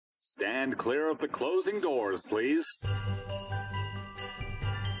Stand clear of the closing doors, please.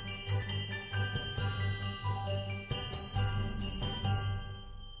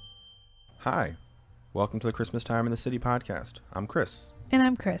 Hi, welcome to the Christmas Time in the City podcast. I'm Chris. And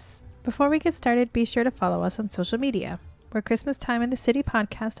I'm Chris. Before we get started, be sure to follow us on social media. We're Christmas Time in the City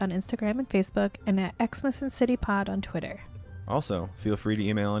podcast on Instagram and Facebook, and at Xmas and City Pod on Twitter. Also, feel free to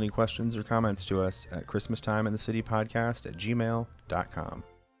email any questions or comments to us at christmastimeinthecitypodcast@gmail.com.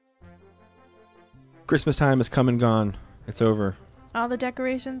 Christmas time has come and gone. It's over. All the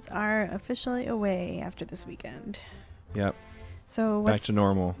decorations are officially away after this weekend. Yep. So back to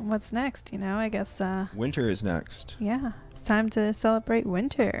normal. What's next? I guess... winter is next. Yeah, it's time to celebrate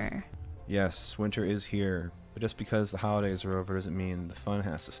winter. Yes, winter is here. But just because the holidays are over doesn't mean the fun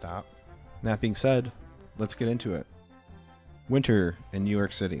has to stop. And that being said, let's get into it. Winter in New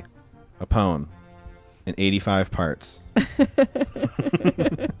York City. A poem. In 85 parts.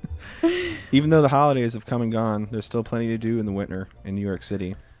 Even though the holidays have come and gone, there's still plenty to do in the winter in New York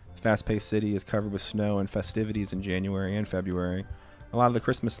City. The fast-paced city is covered with snow and festivities in January and February. A lot of the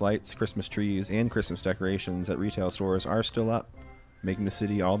Christmas lights, Christmas trees, and Christmas decorations at retail stores are still up, making the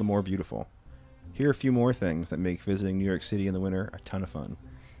city all the more beautiful. Here are a few more things that make visiting New York City in the winter a ton of fun.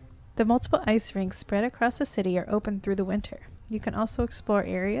 The multiple ice rinks spread across the city are open through the winter. You can also explore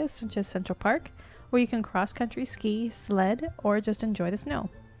areas such as Central Park, where you can cross-country ski, sled, or just enjoy the snow.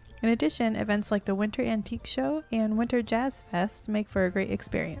 In addition, events like the Winter Antique Show and Winter Jazz Fest make for a great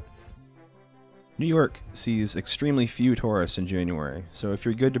experience. New York sees extremely few tourists in January, so if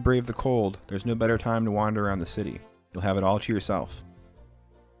you're good to brave the cold, there's no better time to wander around the city. You'll have it all to yourself.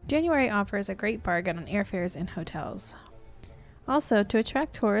 January offers a great bargain on airfares and hotels. Also, to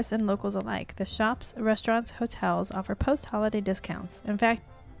attract tourists and locals alike, the shops, restaurants, hotels offer post-holiday discounts. In fact,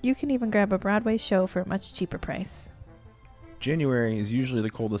 you can even grab a Broadway show for a much cheaper price. January is usually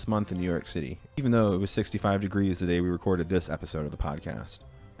the coldest month in New York City, even though it was 65 degrees the day we recorded this episode of the podcast.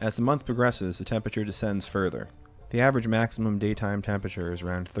 As the month progresses, the temperature descends further. The average maximum daytime temperature is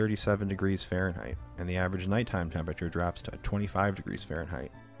around 37 degrees Fahrenheit, and the average nighttime temperature drops to 25 degrees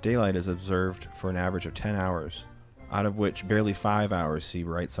Fahrenheit. Daylight is observed for an average of 10 hours, out of which barely 5 hours see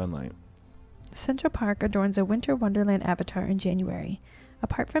bright sunlight. Central Park adorns a winter wonderland avatar in January.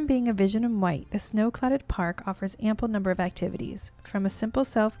 Apart from being a vision in white, the snow-cladded park offers ample number of activities, from a simple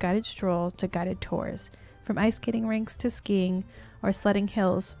self-guided stroll to guided tours, from ice skating rinks to skiing, or sledding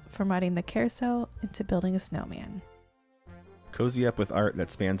hills, from riding the carousel into building a snowman. Cozy up with art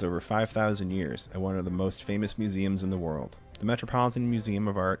that spans over 5,000 years at one of the most famous museums in the world, the Metropolitan Museum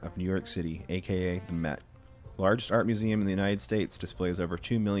of Art of New York City, aka the Met. The largest art museum in the United States displays over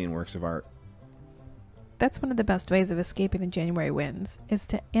 2 million works of art. That's one of the best ways of escaping the January winds, is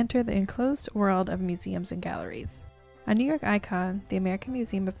to enter the enclosed world of museums and galleries. A New York icon, the American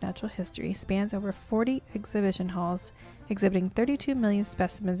Museum of Natural History spans over 40 exhibition halls, exhibiting 32 million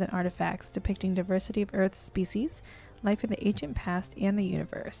specimens and artifacts depicting diversity of Earth's species, life in the ancient past, and the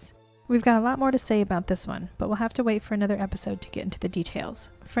universe. We've got a lot more to say about this one, but we'll have to wait for another episode to get into the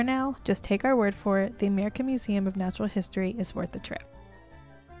details. For now, just take our word for it, the American Museum of Natural History is worth the trip.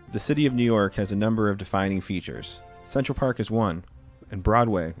 The city of New York has a number of defining features. Central Park is one, and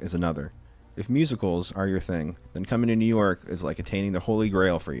Broadway is another. If musicals are your thing, then coming to New York is like attaining the Holy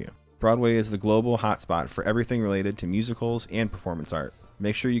Grail for you. Broadway is the global hotspot for everything related to musicals and performance art.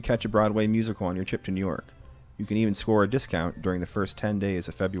 Make sure you catch a Broadway musical on your trip to New York. You can even score a discount during the first 10 days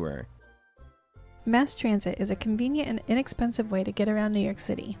of February. Mass transit is a convenient and inexpensive way to get around New York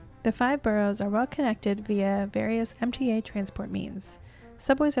City. The 5 boroughs are well connected via various MTA transport means.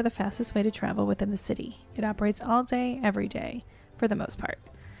 Subways are the fastest way to travel within the city. It operates all day, every day, for the most part.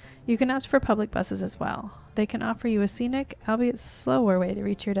 You can opt for public buses as well. They can offer you a scenic, albeit slower way to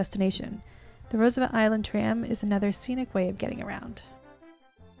reach your destination. The Roosevelt Island tram is another scenic way of getting around.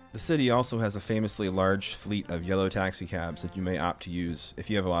 The city also has a famously large fleet of yellow taxicabs that you may opt to use if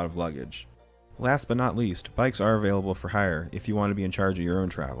you have a lot of luggage. Last but not least, bikes are available for hire if you want to be in charge of your own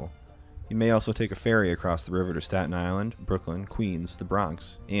travel. You may also take a ferry across the river to Staten Island, Brooklyn, Queens, the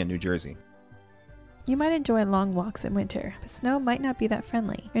Bronx, and New Jersey. You might enjoy long walks in winter, but snow might not be that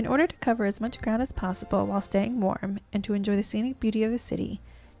friendly. In order to cover as much ground as possible while staying warm and to enjoy the scenic beauty of the city,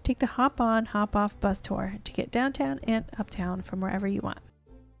 take the hop-on, hop-off bus tour to get downtown and uptown from wherever you want.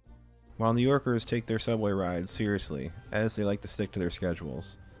 While New Yorkers take their subway rides seriously, as they like to stick to their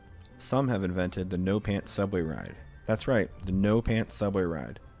schedules, some have invented the No Pants Subway Ride. That's right, the No Pants Subway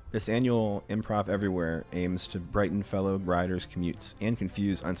Ride. This annual Improv Everywhere aims to brighten fellow riders' commutes and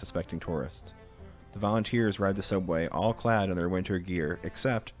confuse unsuspecting tourists. The volunteers ride the subway all clad in their winter gear,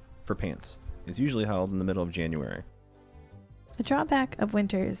 except for pants. It's usually held in the middle of January. A drawback of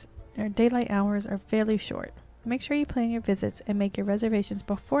winters Our daylight hours are fairly short. Make sure you plan your visits and make your reservations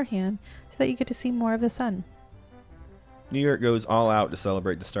beforehand so that you get to see more of the sun. New York goes all out to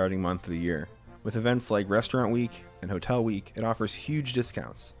celebrate the starting month of the year. With events like Restaurant Week and Hotel Week, it offers huge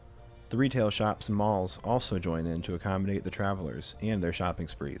discounts. The retail shops and malls also join in to accommodate the travelers and their shopping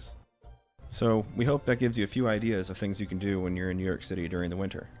sprees. So, we hope that gives you a few ideas of things you can do when you're in New York City during the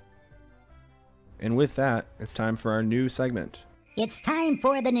winter. And with that, it's time for our new segment. It's time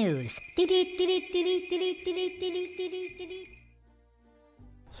for the news.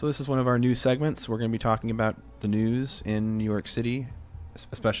 So this is one of our new segments. We're going to be talking about the news in New York City,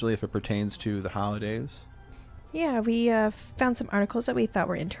 especially if it pertains to the holidays. Yeah, we found some articles that we thought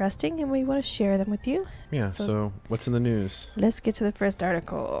were interesting, and we want to share them with you. Yeah, so what's in the news? Let's get to the first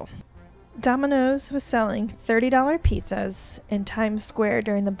article. Domino's was selling $30 pizzas in Times Square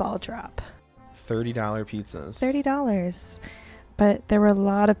during the ball drop. $30 pizzas. $30. But there were a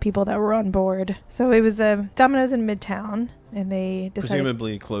lot of people that were on board. So it was Domino's in Midtown, and they decided...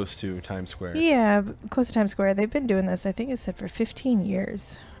 Presumably close to Times Square. Yeah, close to Times Square. They've been doing this, I think it said, for 15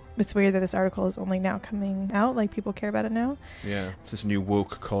 years. It's weird that this article is only now coming out, like people care about it now. Yeah, it's this new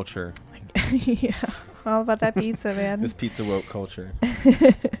woke culture. Yeah, all about that pizza, man. This pizza woke culture.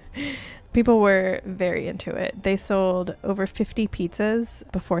 People were very into it. They sold over 50 pizzas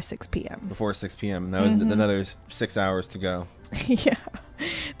before 6 p.m. Before 6 p.m. That was another 6 hours to go. Yeah.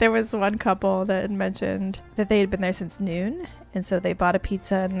 There was one couple that had mentioned that they had been there since noon, and so they bought a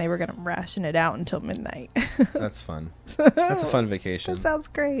pizza and they were going to ration it out until midnight. That's fun. That's a fun vacation. That sounds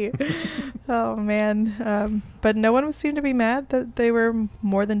great. Oh, man. But no one seemed to be mad that they were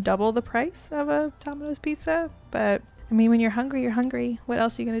more than double the price of a Domino's pizza. But, I mean, when you're hungry, you're hungry. What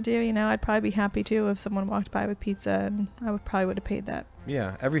else are you going to do? You know, I'd probably be happy, too, if someone walked by with pizza, and I probably would have paid that.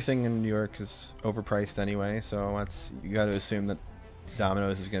 Yeah, everything in New York is overpriced anyway, so you got to assume that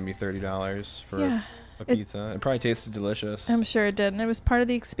Domino's is going to be $30 for a pizza. It probably tasted delicious. I'm sure it did, and it was part of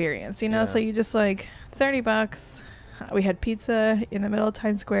the experience, you know. Yeah. So you just like $30. We had pizza in the middle of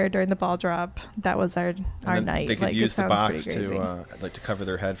Times Square during the ball drop. That was our night. They could like, use the box to to cover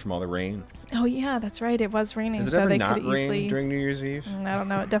their head from all the rain. Oh yeah, that's right. It was raining. Does it so ever they not could rain easily... during New Year's Eve? I don't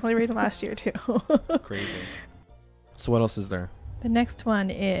know. It definitely rained last year too. Crazy. So what else is there? The next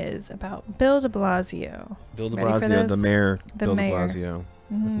one is about Bill de Blasio. Bill de Ready for Blasio, this? Bill mayor. de Blasio.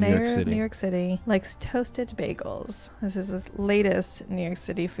 Mayor of New York City likes toasted bagels. This is his latest New York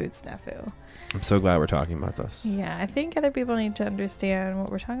City food snafu. I'm so glad we're talking about this. Yeah, I think other people need to understand what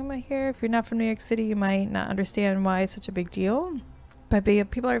we're talking about here. If you're not from New York City, you might not understand why it's such a big deal. But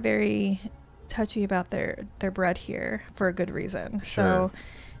people are very touchy about their bread here for a good reason. Sure. So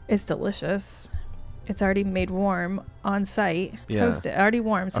it's delicious. It's already made warm on site. Yeah. Toasted, already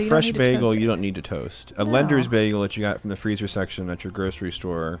warm. So a you fresh don't need to bagel, toast it. you don't need to toast. A No. lender's bagel that you got from the freezer section at your grocery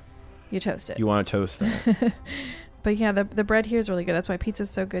store, You toast it. you want to toast that. But yeah, the bread here is really good. That's why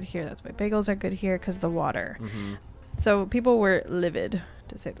pizza's so good here. That's why bagels are good here, because of the water. Mm-hmm. So people were livid,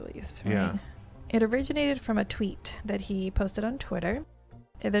 to say the least. Right? Yeah. It originated from a tweet that he posted on Twitter.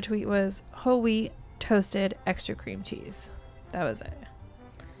 The tweet was whole wheat toasted extra cream cheese. That was it.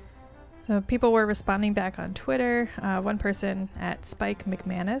 So people were responding back on Twitter. One person at Spike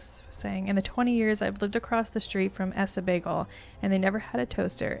McManus was saying, in the 20 years I've lived across the street from Essa Bagel, and they never had a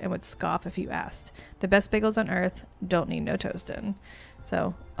toaster and would scoff if you asked. The best bagels on earth don't need no toasting.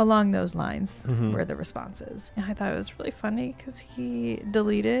 So along those lines were the responses. And I thought it was really funny because he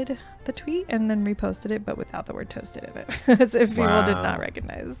deleted the tweet and then reposted it, but without the word toasted in it. As if people did not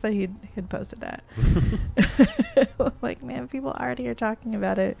recognize that he had posted that. Like, man, people already are talking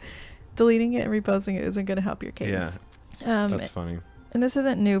about it. Deleting it and reposting it isn't going to help your case. Yeah, that's funny. And this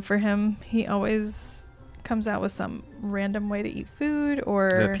isn't new for him. He always comes out with some random way to eat food,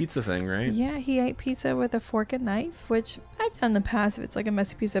 or The pizza thing, right? yeah, he ate pizza with a fork and knife, which I've done in the past if it's like a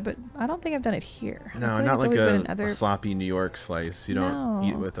messy pizza, but I don't think I've done it here. No, I feel not it's like always been a sloppy New York slice. You don't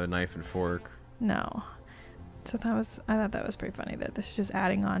eat with a knife and fork. No. So I thought that was pretty funny that this is just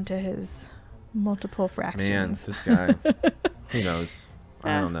adding on to his multiple fractions. Man, this guy, who knows?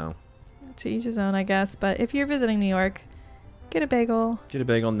 I don't know. To each his own, I guess. But if you're visiting New York, get a bagel. Get a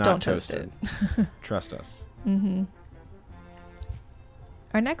bagel, not Don't toast toasted. Trust us. Mm-hmm.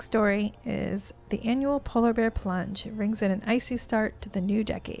 Our next story is the annual Polar Bear Plunge. It brings in an icy start to the new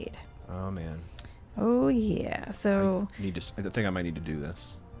decade. Oh man. Oh yeah. So I think I might need to do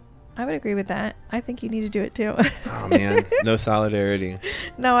this. I would agree with that. I think you need to do it too. Oh man, no solidarity.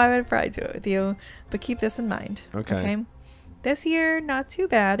 No, I would probably do it with you. But keep this in mind. Okay. This year, not too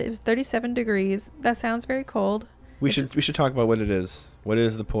bad. It was 37 degrees. That sounds very cold. We should talk about what it is. What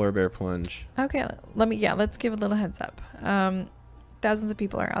is the Polar Bear Plunge? Okay, let's give a little heads up. Thousands of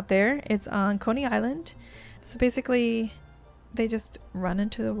people are out there. It's on Coney Island. So basically, they just run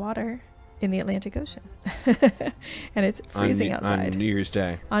into the water in the Atlantic Ocean. And it's freezing outside. On New Year's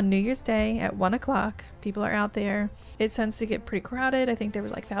Day. On New Year's Day at 1 o'clock, people are out there. It tends to get pretty crowded. I think there were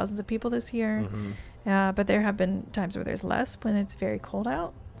like thousands of people this year. But there have been times where there's less when it's very cold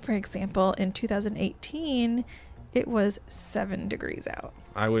out. For example, in 2018, it was 7 degrees out.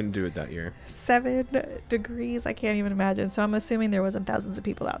 I wouldn't do it that year. 7 degrees. I can't even imagine. So I'm assuming there wasn't thousands of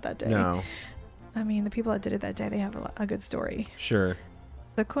people out that day. No. I mean, the people that did it that day, they have a good story. Sure.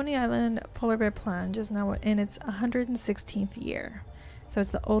 The Coney Island Polar Bear Plunge is now in its 116th year. So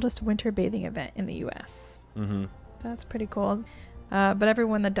it's the oldest winter bathing event in the U.S. That's pretty cool. But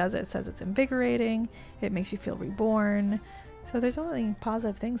everyone that does it says it's invigorating. It makes you feel reborn. So there's only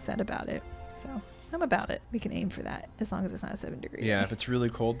positive things said about it. So I'm about it. We can aim for that as long as it's not a 7-degree Yeah, day. if it's really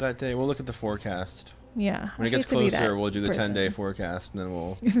cold that day, we'll look at the forecast. Yeah. When it gets closer, we'll do the 10-day forecast, and then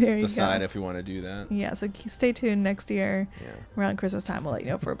we'll decide if we want to do that. Yeah, so stay tuned next year. Yeah. Around Christmas time, we'll let you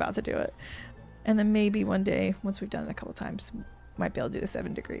know if we're about to do it. And then maybe one day, once we've done it a couple times, might be able to do the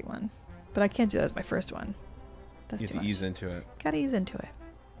 7-degree one. But I can't do that as my first one. That's You too have to much. ease into it. Gotta ease into it.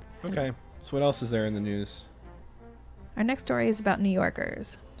 Okay. So what else is there in the news? Our next story is about New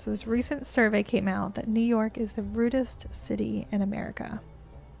Yorkers. So this recent survey came out that New York is the rudest city in America.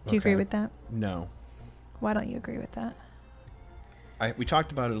 Do you agree Okay. with that? No. Why don't you agree with that? We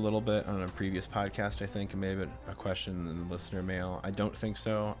talked about it a little bit on a previous podcast, I think, and maybe a question in the listener mail. I don't think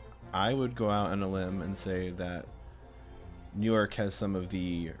so. I would go out on a limb and say that New York has some of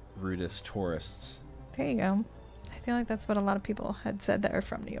the rudest tourists. There you go. I feel like that's what a lot of people had said that are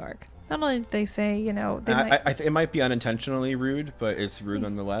from New York. Not only did they say, you know, they might... It might be unintentionally rude, but it's rude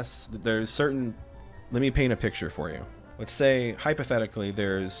nonetheless. There's certain... Let me paint a picture for you. Let's say, hypothetically,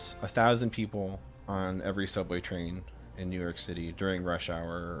 there's 1,000 people on every subway train in New York City during rush hour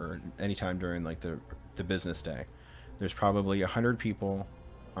or anytime during like the business day. There's probably 100 people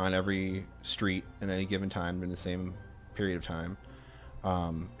on every street at any given time during the same period of time.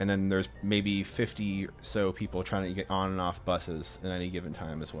 And then there's maybe 50 or so people trying to get on and off buses at any given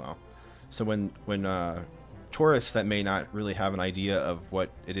time as well. So when tourists that may not really have an idea of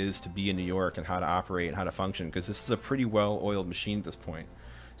what it is to be in New York and how to operate and how to function, because this is a pretty well-oiled machine at this point.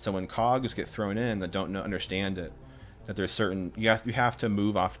 So when cogs get thrown in that don't understand it, that there's certain you have to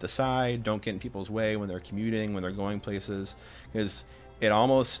move off the side, don't get in people's way when they're commuting, when they're going places, because it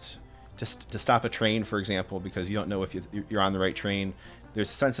almost just to stop a train, for example, because you don't know if you're on the right train. There's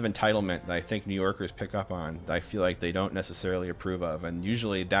a sense of entitlement that I think New Yorkers pick up on that I feel like they don't necessarily approve of, and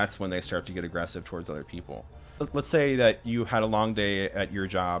usually that's when they start to get aggressive towards other people. Let's say that you had a long day at your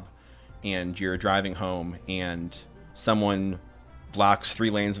job and you're driving home and someone blocks 3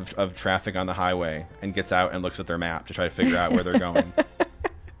 lanes of traffic on the highway and gets out and looks at their map to try to figure out where they're going.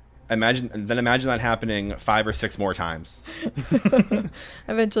 Imagine that happening 5 or 6 more times.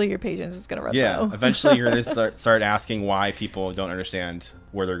 Eventually your patience is going to run low. Eventually you're going to start asking why people don't understand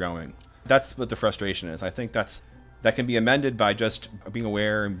where they're going. That's what the frustration is. I think that can be amended by just being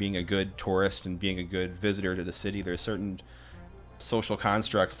aware and being a good tourist and being a good visitor to the city. There's certain social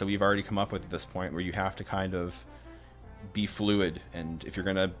constructs that we've already come up with at this point where you have to kind of be fluid, and if you're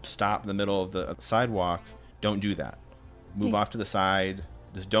going to stop in the middle of the sidewalk, don't do that. Move off to the side.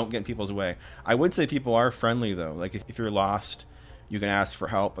 Just don't get in people's way. I would say people are friendly, though. Like if you're lost, you can ask for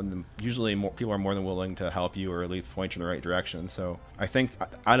help, and usually people are more than willing to help you or at least point you in the right direction. So I think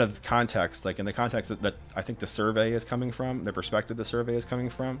out of context, like in the context that I think the survey is coming from, the perspective the survey is coming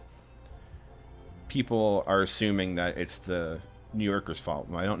from, people are assuming that it's the New Yorkers' fault.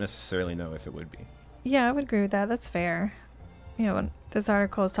 I don't necessarily know if it would be. Yeah, I would agree with that. That's fair. You know, this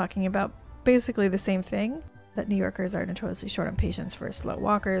article is talking about basically the same thing, that New Yorkers are notoriously short on patience for slow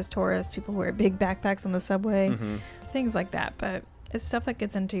walkers, tourists, people who wear big backpacks on the subway, things like that. But it's stuff that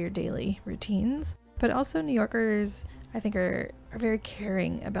gets into your daily routines. But also New Yorkers, I think, are very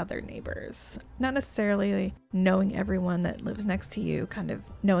caring about their neighbors. Not necessarily knowing everyone that lives next to you, kind of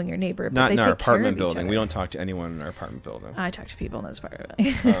knowing your neighbor, but Not they in take our care apartment of each building. other. We don't talk to anyone in our apartment building. I talk to people in this part of Oh,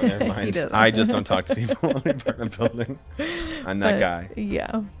 it. never mind. He doesn't. I just don't talk to people in the apartment building. I'm that guy.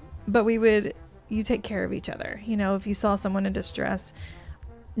 Yeah. But you take care of each other. You know, if you saw someone in distress,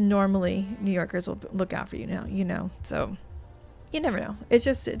 normally New Yorkers will look out for you now, so you never know. It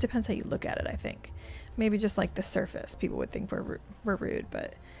depends how you look at it, I think. Maybe just like the surface, people would think we're rude,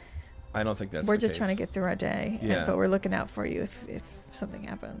 but I don't think that's we're the just case. trying to get through our day. Yeah. But we're looking out for you if something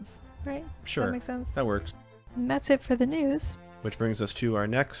happens, right? Sure. Does that make sense? That works. And that's it for the news. Which brings us to our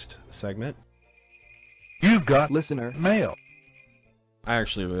next segment. You've got listener mail. I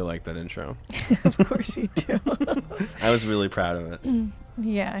actually really like that intro. Of course you do. I was really proud of it.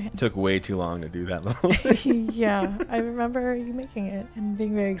 Yeah. It took way too long to do that little thing. Yeah. I remember you making it and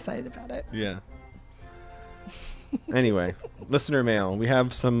being very excited about it. Yeah. Anyway, listener mail. We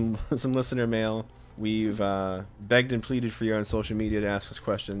have some listener mail. We've begged and pleaded for you on social media to ask us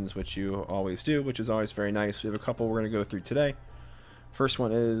questions, which you always do, which is always very nice. We have a couple we're going to go through today. First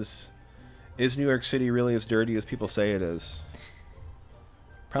one is New York City really as dirty as people say it is?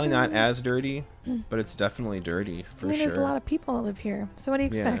 Probably not as dirty, but it's definitely dirty for sure. There's a lot of people that live here. So what do you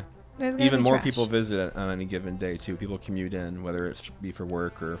expect? There's gonna Even be more trash. people visit on any given day too. People commute in, whether it's be for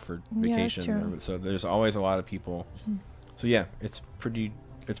work or for vacation. Yeah, that's true. So there's always a lot of people. So yeah, it's pretty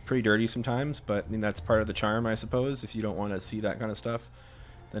dirty sometimes, but I mean that's part of the charm, I suppose. If you don't want to see that kind of stuff,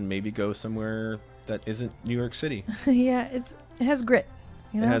 then maybe go somewhere that isn't New York City. Yeah, it has grit.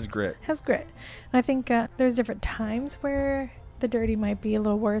 You know? It has grit. It has grit. And I think there's different times where the dirty might be a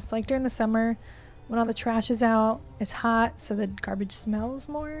little worse. Like during the summer, when all the trash is out, it's hot, so the garbage smells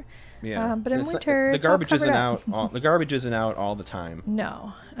more. Yeah, but in And winter, the it's all garbage isn't covered up. out. The garbage isn't out all the time.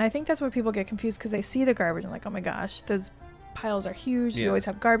 No, and I think that's where people get confused because they see the garbage and like, oh my gosh, those piles are huge. Yeah. You always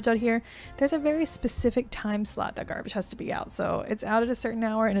have garbage out here. There's a very specific time slot that garbage has to be out. So it's out at a certain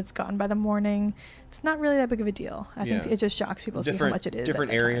hour and it's gone by the morning. It's not really that big of a deal. I think it just shocks people to see how much it is.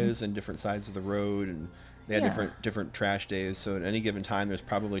 Different at that areas time. and different sides of the road, and they have different trash days. So at any given time, there's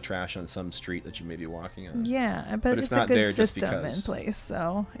probably trash on some street that you may be walking on. Yeah, but it's it's a not there good just system in because. place.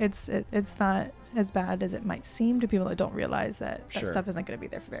 So it's not as bad as it might seem to people that don't realize that Sure. stuff isn't going to be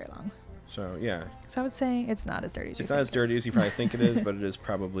there for very long. So yeah, So I would say it's not as dirty as you it's think not as it dirty is. as you probably think it is, but it is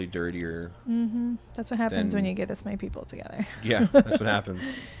probably dirtier. That's what happens when then- you get this many people together. Yeah, that's what happens.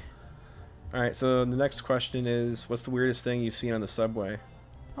 All right, so the next question is, what's the weirdest thing you've seen on the subway?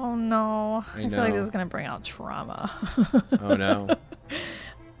 Oh no. I I feel like know. this is going to bring out trauma. Oh no.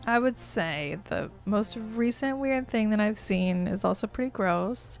 I would say the most recent weird thing that I've seen is also pretty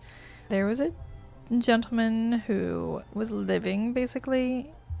gross. There was a gentleman who was living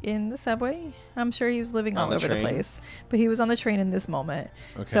basically in the subway. I'm sure he was living On all the over the train? place, but he was on the train in this moment.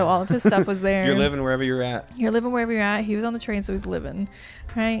 Okay. So all of his stuff was there. You're living wherever you're at. You're living wherever you're at. He was on the train, so he's living,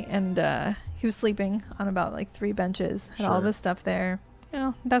 right? And he was sleeping on about like 3 benches. Had all of Sure. his stuff there. You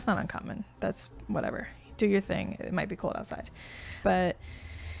know, that's not uncommon. That's whatever. Do your thing. It might be cold outside, but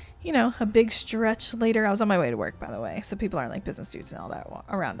you know, a big stretch later. I was on my way to work, by the way, so people aren't like business dudes and all that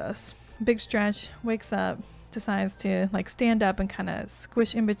around us. Big stretch. Wakes up. Decides to like stand up and kind of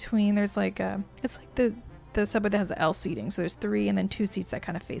squish in between. There's like it's like the subway that has the L seating, so there's 3 and then 2 seats that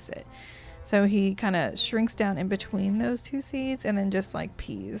kind of face it. So he kind of shrinks down in between those 2 seats and then just like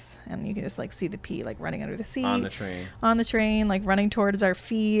pees, and you can just like see the pee like running under the seat On the train. like running towards our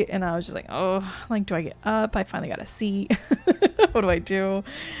feet. And I was just like, oh, like, do I get up? I finally got a seat. What do I do?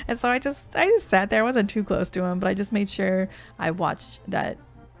 And so I just sat there. I wasn't too close to him, but I just made sure I watched that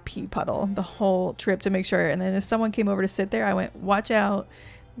pee puddle the whole trip to make sure. And then if someone came over to sit there, I went, watch out,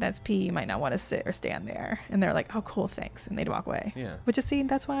 that's pee, you might not want to sit or stand there. And they're like, oh cool, thanks, and they'd walk away. Yeah. Which is, see,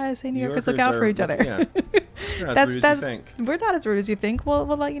 that's why I say New New Yorkers look out for each other. Yeah. You're not as rude as you think. We're not as rude as you think. We'll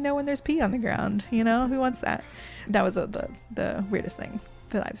let you know when there's pee on the ground. You know, who wants that? That was the weirdest thing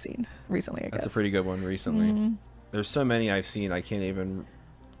that I've seen recently, I guess. That's a pretty good one recently. Mm-hmm. There's so many I've seen, I can't even.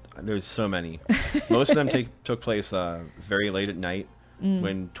 There's so many. Most of them took place very late at night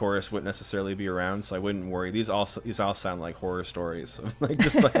when tourists wouldn't necessarily be around, so I wouldn't worry. These all sound like horror stories. Like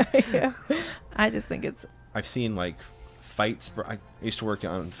just like Yeah. I just think it's I've seen like fights. I used to work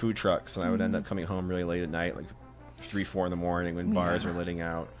on food trucks, and I would end up coming home really late at night, like 3-4 in the morning when bars Yeah. were letting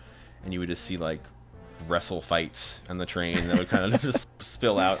out, and you would just see like wrestle fights on the train that would kind of just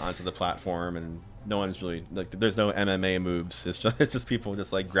spill out onto the platform, and no one's really like, there's no MMA moves. It's just people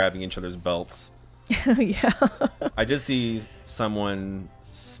just like grabbing each other's belts. yeah. I did see someone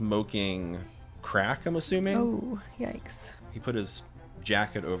smoking crack, I'm assuming. Oh, yikes. He put his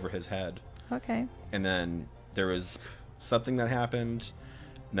jacket over his head, Okay. and then there was something that happened,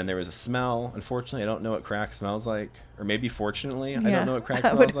 and then there was a smell. Unfortunately, I don't know what crack smells like, or maybe fortunately, I don't know what crack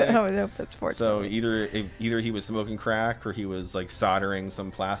smells like. I would hope that's fortunate. So either he was smoking crack, or he was like soldering some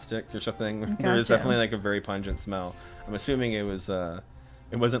plastic or something. There was Gotcha. definitely like a very pungent smell. I'm assuming it was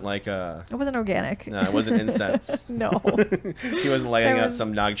it wasn't like It wasn't organic. no, it wasn't incense. No. He wasn't lighting There up was-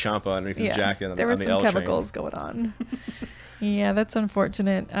 some Nag Champa underneath his jacket on, there were on the some L train. chemicals going on. Yeah, that's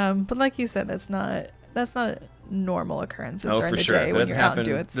unfortunate. But like you said, that's not normal occurrences Oh, during for the sure. day That when doesn't you're out happen.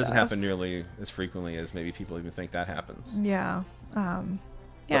 doing stuff. Doesn't happen nearly as frequently as maybe people even think that happens. Yeah.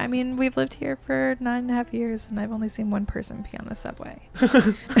 Yeah, I mean, we've lived here for 9.5 years, and I've only seen one person pee on the subway.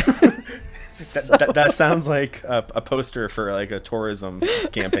 That sounds like a poster for like a tourism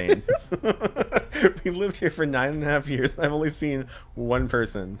campaign. We've lived here for 9.5 years. I've only seen one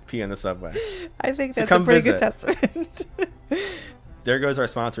person pee on the subway. I think So that's a come pretty visit. good testament. There goes our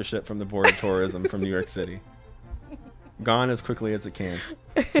sponsorship from the Board of Tourism from New York City. Gone as quickly as it can.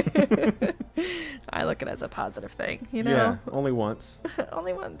 I look at it as a positive thing, you know? Yeah, only once.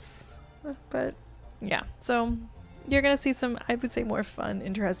 Only once. But yeah, so you're going to see some, I would say, more fun,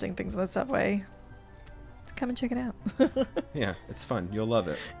 interesting things on the subway. Come and check it out. Yeah, it's fun. You'll love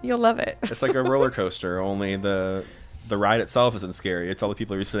it. You'll love it. It's like a roller coaster, only the ride itself isn't scary. It's all the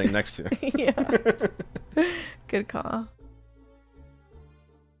people you're sitting next to. Yeah. Good call.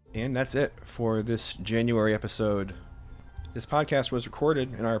 And that's it for this January episode. This podcast was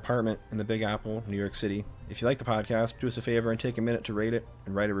recorded in our apartment in the Big Apple, New York City. If you like the podcast, do us a favor and take a minute to rate it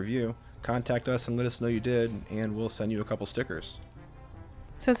and write a review. Contact us and let us know you did, and we'll send you a couple stickers.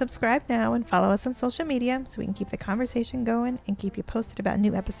 So subscribe now and follow us on social media so we can keep the conversation going and keep you posted about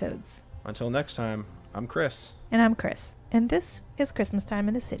new episodes. Until next time, I'm Chris. And I'm Chris, and this is Christmas Time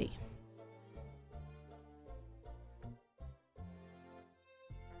in the City.